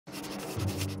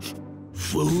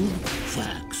Food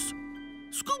facts.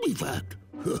 Scooby fact.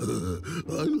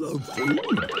 I love food.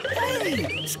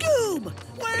 Hey, Scoob!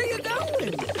 Where are you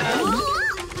going?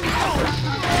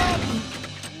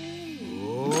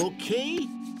 Okay,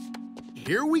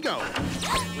 here we go.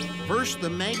 First, the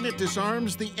magnet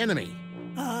disarms the enemy.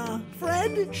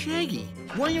 Fred? Shaggy,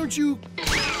 why aren't you...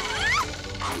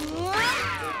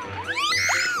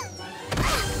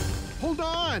 Hold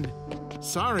on.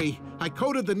 Sorry, I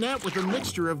coated the net with a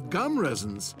mixture of gum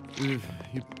resins. You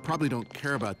probably don't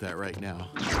care about that right now.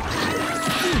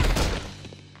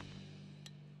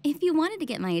 If you wanted to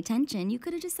get my attention, you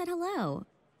could have just said hello.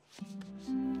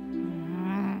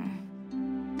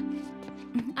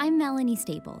 I'm Melanie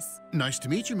Staples. Nice to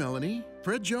meet you, Melanie.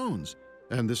 Fred Jones.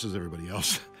 And this is everybody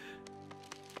else.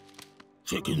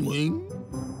 Chicken wing?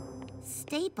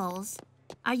 Staples?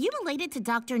 Are you related to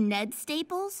Dr. Ned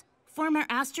Staples? Former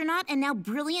astronaut and now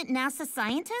brilliant NASA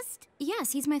scientist?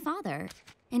 Yes, he's my father.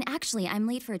 And actually, I'm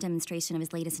late for a demonstration of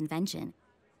his latest invention.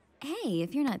 Hey,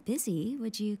 if you're not busy,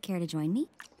 would you care to join me?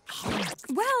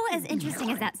 Well, as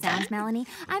interesting as that sounds, Melanie,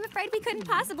 I'm afraid we couldn't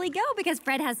possibly go because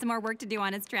Fred has some more work to do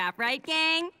on his trap, right,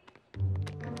 gang?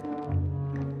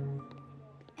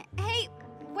 Hey,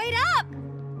 wait up!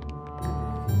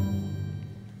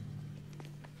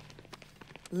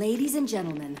 Ladies and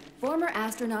gentlemen, former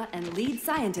astronaut and lead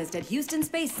scientist at Houston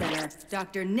Space Center,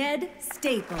 Dr. Ned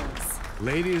Staples.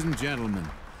 Ladies and gentlemen,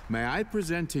 may I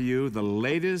present to you the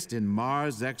latest in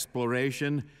Mars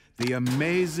exploration, the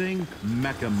amazing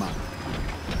Mecha Mutt.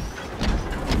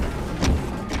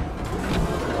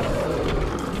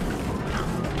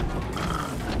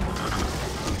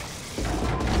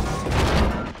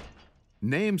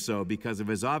 Named so because of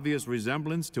his obvious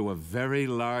resemblance to a very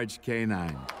large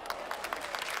canine.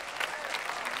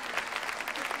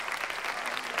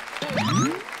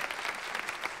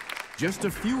 Just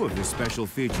a few of his special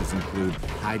features include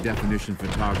high-definition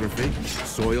photography,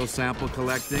 soil sample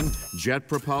collecting, jet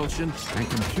propulsion, and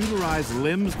computerized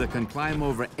limbs that can climb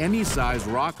over any size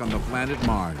rock on the planet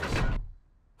Mars.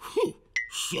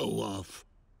 Show off.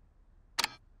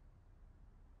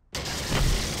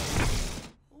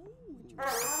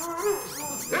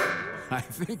 I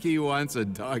think he wants a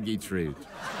doggy treat.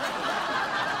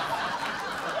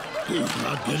 He's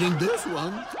not getting this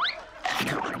one.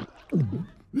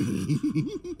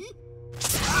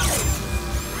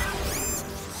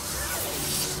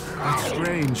 That's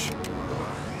strange.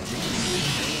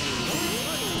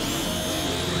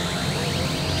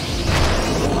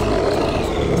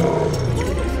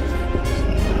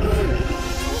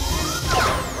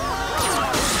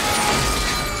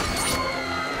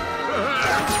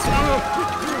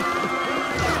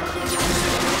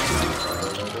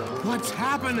 What's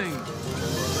happening?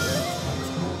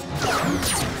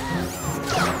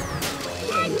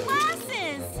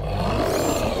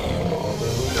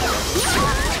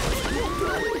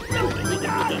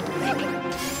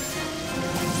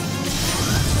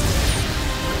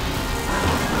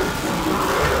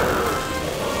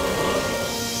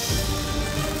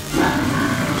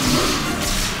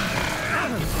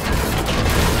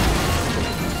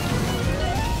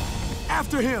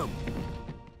 After him!